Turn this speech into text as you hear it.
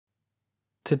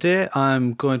Today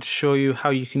I'm going to show you how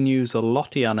you can use a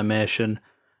Lottie animation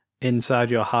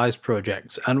inside your HISE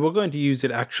projects, and we're going to use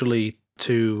it actually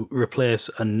to replace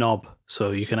a knob,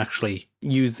 so you can actually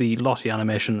use the Lottie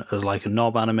animation as like a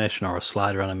knob animation or a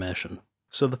slider animation.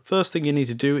 So the first thing you need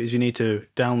to do is you need to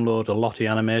download a Lottie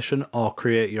animation or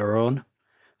create your own.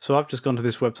 So I've just gone to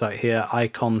this website here,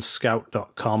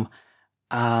 iconscout.com,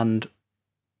 and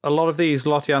a lot of these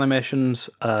Lottie animations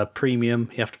are premium,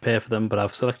 you have to pay for them, but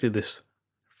I've selected this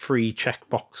free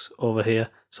checkbox over here,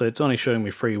 so it's only showing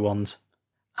me free ones.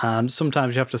 And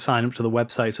sometimes you have to sign up to the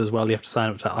websites as well. You have to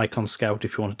sign up to Icon Scout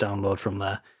if you want to download from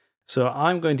there. So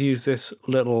I'm going to use this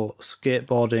little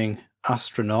skateboarding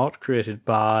astronaut created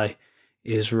by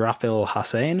Israfil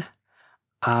Hussain,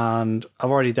 and I've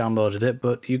already downloaded it,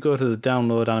 but you go to the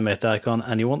download animate icon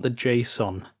and you want the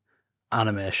JSON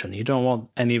animation. You don't want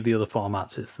any of the other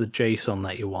formats, it's the JSON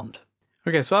that you want.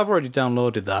 Okay, so I've already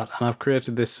downloaded that, and I've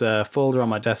created this folder on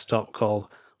my desktop called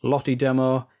Lottie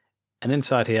Demo, and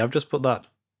inside here I've just put that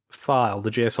file, the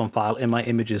JSON file, in my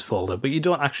images folder, but you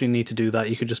don't actually need to do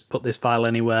that. You could just put this file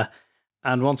anywhere,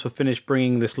 and once we're finished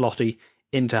bringing this Lottie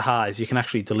into HISE, you can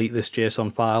actually delete this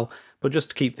JSON file, but just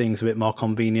to keep things a bit more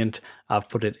convenient, I've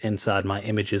put it inside my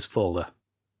images folder.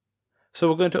 So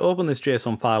we're going to open this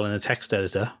JSON file in a text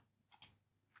editor.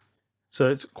 So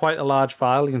it's quite a large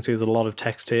file, you can see there's a lot of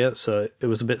text here, so it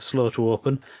was a bit slow to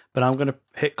open, but I'm going to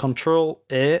hit Control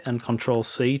A and Control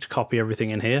C to copy everything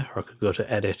in here, or I could go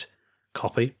to Edit,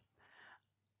 Copy,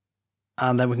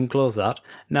 and then we can close that.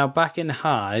 Now back in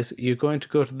HISE, you're going to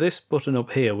go to this button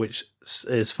up here, which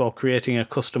is for creating a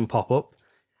custom pop-up.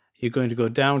 You're going to go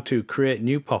down to Create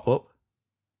New Pop-up,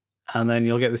 and then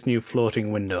you'll get this new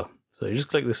floating window. So you just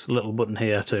click this little button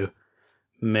here to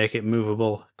make it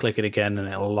movable, click it again and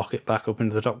it'll lock it back up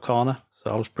into the top corner.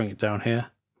 So I'll just bring it down here.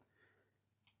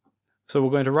 So we're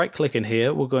going to right click in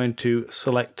here, we're going to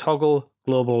select Toggle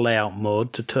Global Layout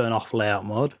Mode to turn off layout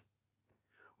mode.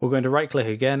 We're going to right click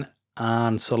again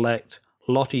and select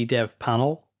Lottie Dev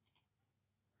Panel.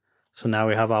 So now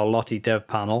we have our Lottie Dev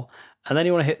Panel, and then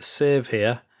you want to hit Save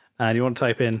here and you want to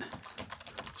type in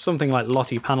something like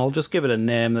Lottie Panel, just give it a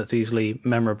name that's easily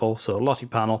memorable, so Lottie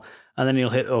Panel, and then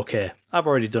you'll hit OK. I've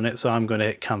already done it, so I'm going to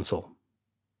hit Cancel.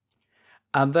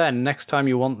 And then next time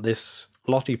you want this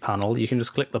Lottie panel, you can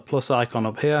just click the plus icon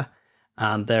up here,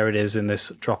 and there it is in this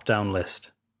drop-down list.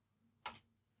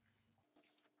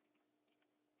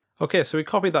 Okay, so we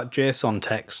copied that JSON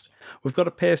text. We've got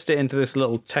to paste it into this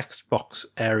little text box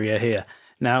area here.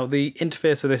 Now, the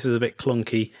interface of this is a bit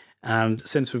clunky, and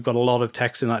since we've got a lot of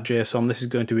text in that JSON, this is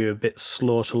going to be a bit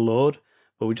slow to load,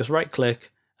 but we just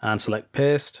right-click and select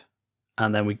Paste,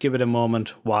 and then we give it a moment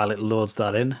while it loads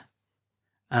that in.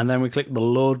 And then we click the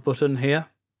Load button here,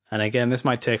 and again, this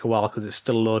might take a while because it's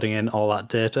still loading in all that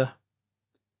data.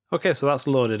 Okay, so that's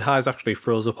loaded. HISE actually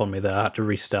froze up on me there, I had to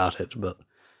restart it, but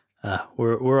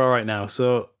we're alright now.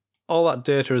 So all that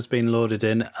data has been loaded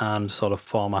in and sort of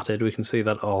formatted. We can see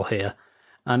that all here.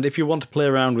 And if you want to play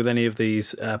around with any of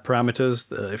these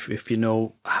parameters, if you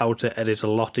know how to edit a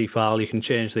Lottie file, you can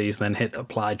change these, then hit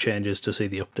Apply Changes to see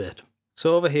the update.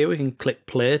 So over here we can click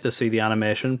Play to see the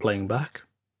animation playing back.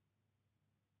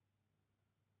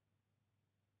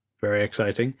 Very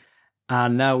exciting.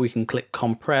 And now we can click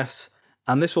Compress,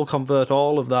 and this will convert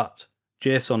all of that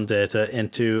JSON data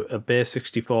into a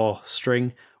base64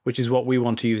 string, which is what we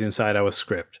want to use inside our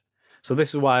script. So this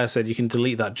is why I said you can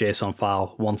delete that JSON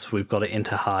file once we've got it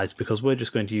into HISE, because we're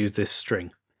just going to use this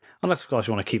string. Unless, of course,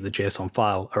 you want to keep the JSON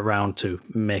file around to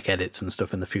make edits and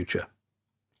stuff in the future.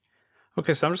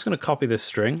 Okay, so I'm just going to copy this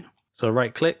string. So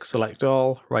right-click, select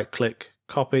all, right-click,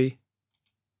 copy.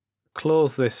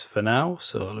 Close this for now.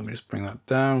 So let me just bring that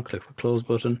down, click the Close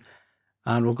button,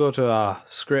 and we'll go to our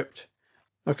script.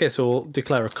 Okay, so we'll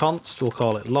declare a const, we'll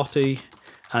call it Lottie.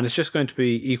 And it's just going to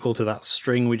be equal to that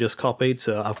string we just copied.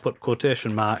 So I've put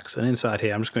quotation marks, and inside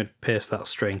here I'm just going to paste that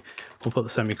string. We'll put the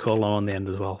semicolon on the end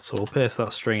as well. So we'll paste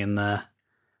that string in there.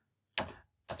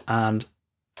 And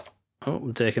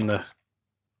I'm taking the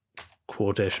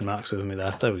quotation marks with me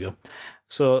there. There we go.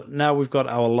 So now we've got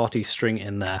our Lottie string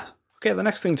in there. Okay, the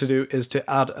next thing to do is to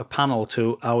add a panel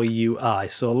to our UI.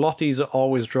 So Lotties are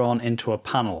always drawn into a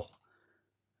panel.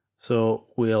 So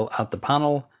we'll add the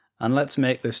panel. And let's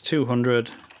make this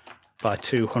 200 by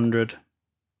 200.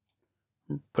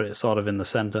 Put it sort of in the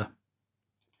center.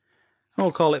 And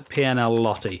we'll call it PNL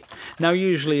Lottie. Now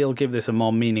usually you'll give this a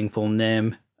more meaningful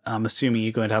name. I'm assuming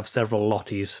you're going to have several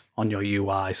Lotties on your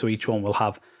UI, so each one will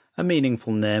have a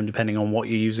meaningful name depending on what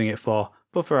you're using it for.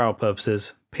 But for our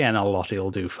purposes, PNL Lottie will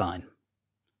do fine.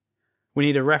 We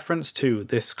need a reference to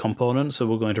this component, so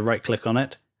we're going to right click on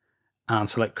it and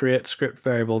select create script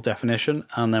variable definition,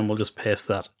 and then we'll just paste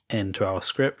that into our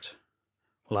script.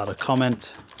 We'll add a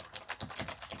comment.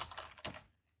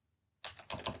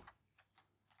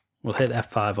 We'll hit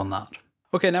F5 on that.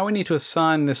 Okay, now we need to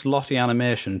assign this Lottie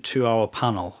animation to our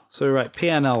panel. So we write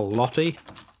PNL Lottie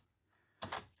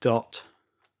dot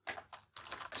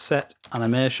set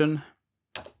animation,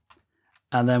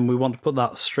 and then we want to put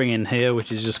that string in here,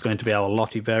 which is just going to be our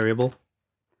Lottie variable.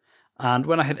 And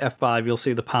when I hit F5, you'll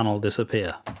see the panel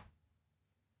disappear,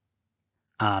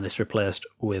 and it's replaced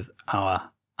with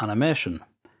our animation.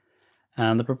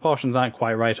 And the proportions aren't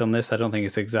quite right on this. I don't think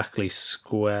it's exactly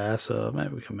square, so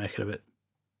maybe we can make it a bit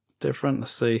different.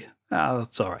 Let's see.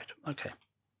 That's all right. Okay.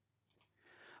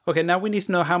 Okay, now we need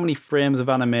to know how many frames of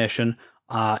animation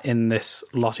are in this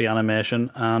Lottie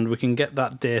animation, and we can get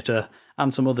that data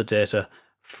and some other data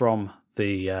from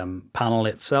the panel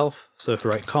itself. So if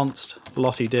we write const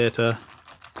Lottie data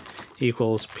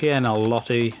equals PNL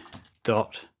Lottie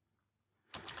dot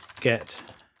get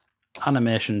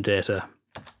animation data.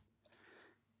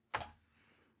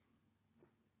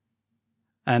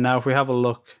 And now if we have a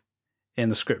look in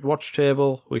the script watch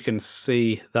table, we can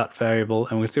see that variable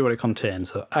and we can see what it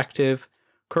contains. So active,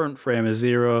 current frame is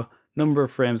 0, number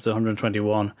of frames is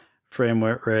 121, frame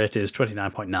rate is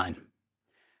 29.9.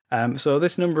 So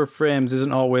this number of frames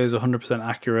isn't always 100%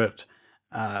 accurate,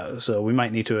 so we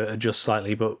might need to adjust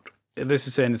slightly, but this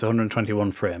is saying it's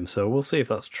 121 frames, so we'll see if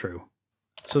that's true.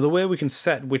 So the way we can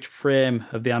set which frame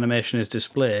of the animation is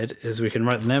displayed is we can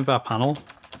write the name of our panel,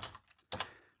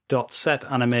 dot set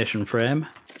animation frame,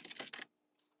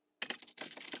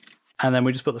 and then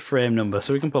we just put the frame number.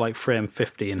 So we can put like frame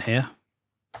 50 in here,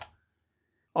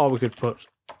 or we could put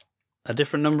a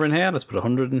different number in here. Let's put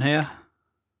 100 in here,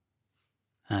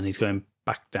 and he's going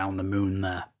back down the moon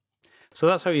there. So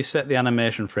that's how you set the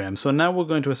animation frame. So now we're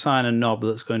going to assign a knob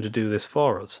that's going to do this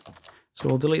for us. So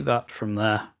we'll delete that from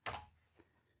there.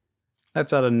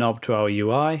 Let's add a knob to our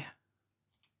UI.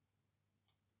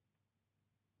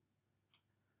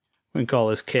 We can call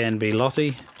this KNB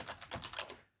Lottie.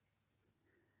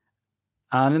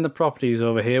 And in the properties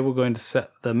over here, we're going to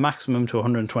set the maximum to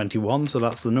 121, so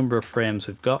that's the number of frames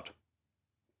we've got.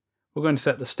 We're going to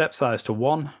set the step size to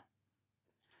 1,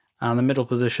 and the middle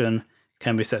position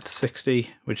can be set to 60,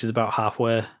 which is about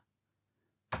halfway.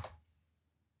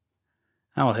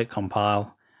 And we'll hit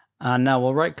compile. And now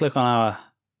we'll right click on our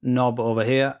knob over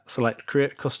here, select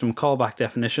create custom callback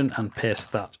definition and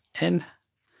paste that in.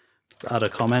 Let's add a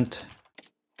comment.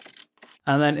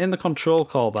 And then in the control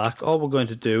callback, all we're going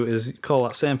to do is call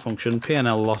that same function,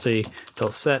 PNL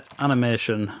Lottie.set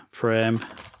animation frame.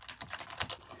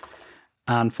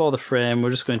 And for the frame, we're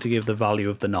just going to give the value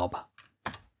of the knob.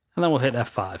 And then we'll hit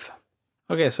F5.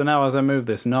 Okay, so now as I move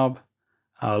this knob,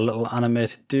 our little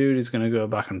animated dude is going to go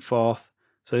back and forth.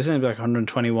 So it's going to be like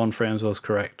 121 frames was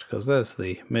correct, because there's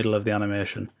the middle of the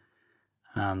animation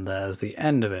and there's the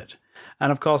end of it.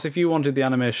 And of course, if you wanted the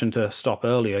animation to stop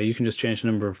earlier, you can just change the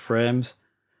number of frames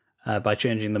by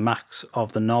changing the max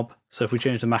of the knob. So if we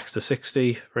change the max to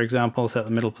 60, for example, set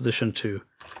the middle position to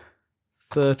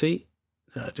 30.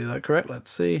 Did I do that correct? Let's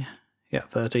see. Yeah,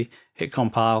 30. Hit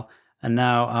compile. And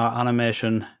now our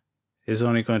animation is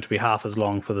only going to be half as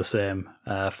long for the same,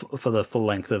 for the full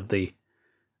length of the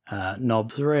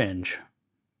knob's range.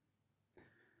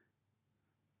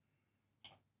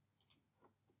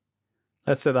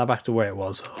 Let's set that back to where it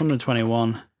was,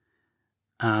 121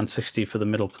 and 60 for the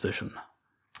middle position.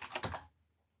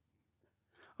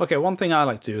 Okay, one thing I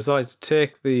like to do is I like to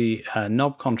take the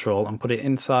knob control and put it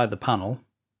inside the panel,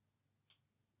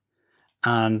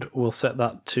 and we'll set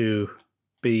that to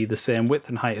be the same width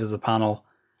and height as the panel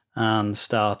and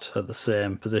start at the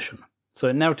same position. So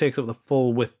it now takes up the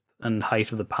full width and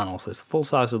height of the panel, so it's the full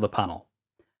size of the panel.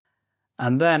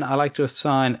 And then I like to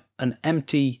assign an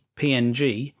empty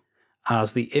PNG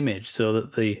as the image so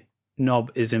that the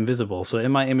knob is invisible. So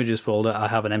in my images folder, I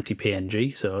have an empty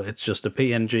PNG, so it's just a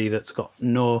PNG that's got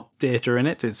no data in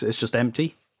it. It's just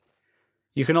empty.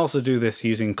 You can also do this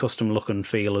using custom look and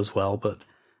feel as well, but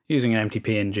using an empty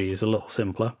PNG is a little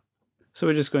simpler. So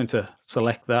we're just going to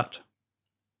select that.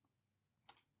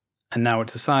 And now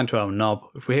it's assigned to our knob.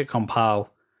 If we hit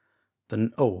compile,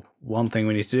 then one thing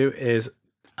we need to do is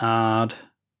add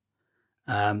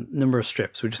number of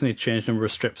strips. We just need to change number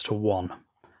of strips to 1.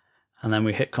 And then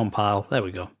we hit compile. There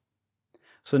we go.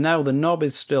 So now the knob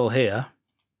is still here,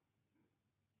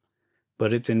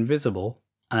 but it's invisible.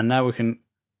 And now we can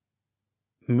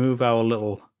move our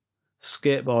little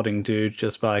skateboarding dude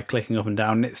just by clicking up and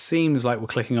down. And it seems like we're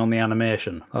clicking on the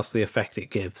animation. That's the effect it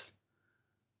gives.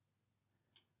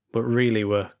 but really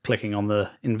we're clicking on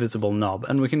the invisible knob.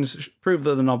 And we can prove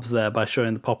that the knob's there by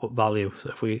showing the pop-up value. So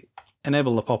if we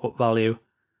enable the pop-up value,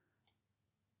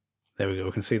 there we go,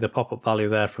 we can see the pop-up value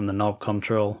there from the knob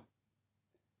control.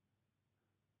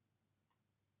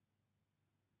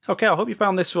 Okay, I hope you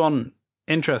found this one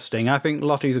interesting. I think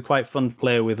Lotties are quite fun to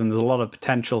play with, and there's a lot of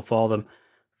potential for them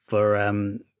for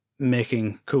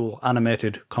making cool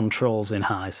animated controls in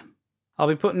HISE. I'll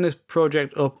be putting this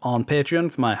project up on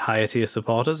Patreon for my higher tier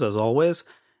supporters, as always.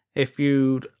 If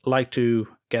you'd like to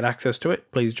get access to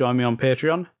it, please join me on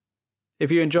Patreon.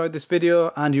 If you enjoyed this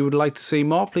video and you would like to see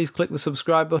more, please click the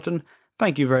subscribe button.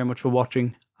 Thank you very much for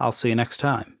watching. I'll see you next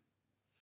time.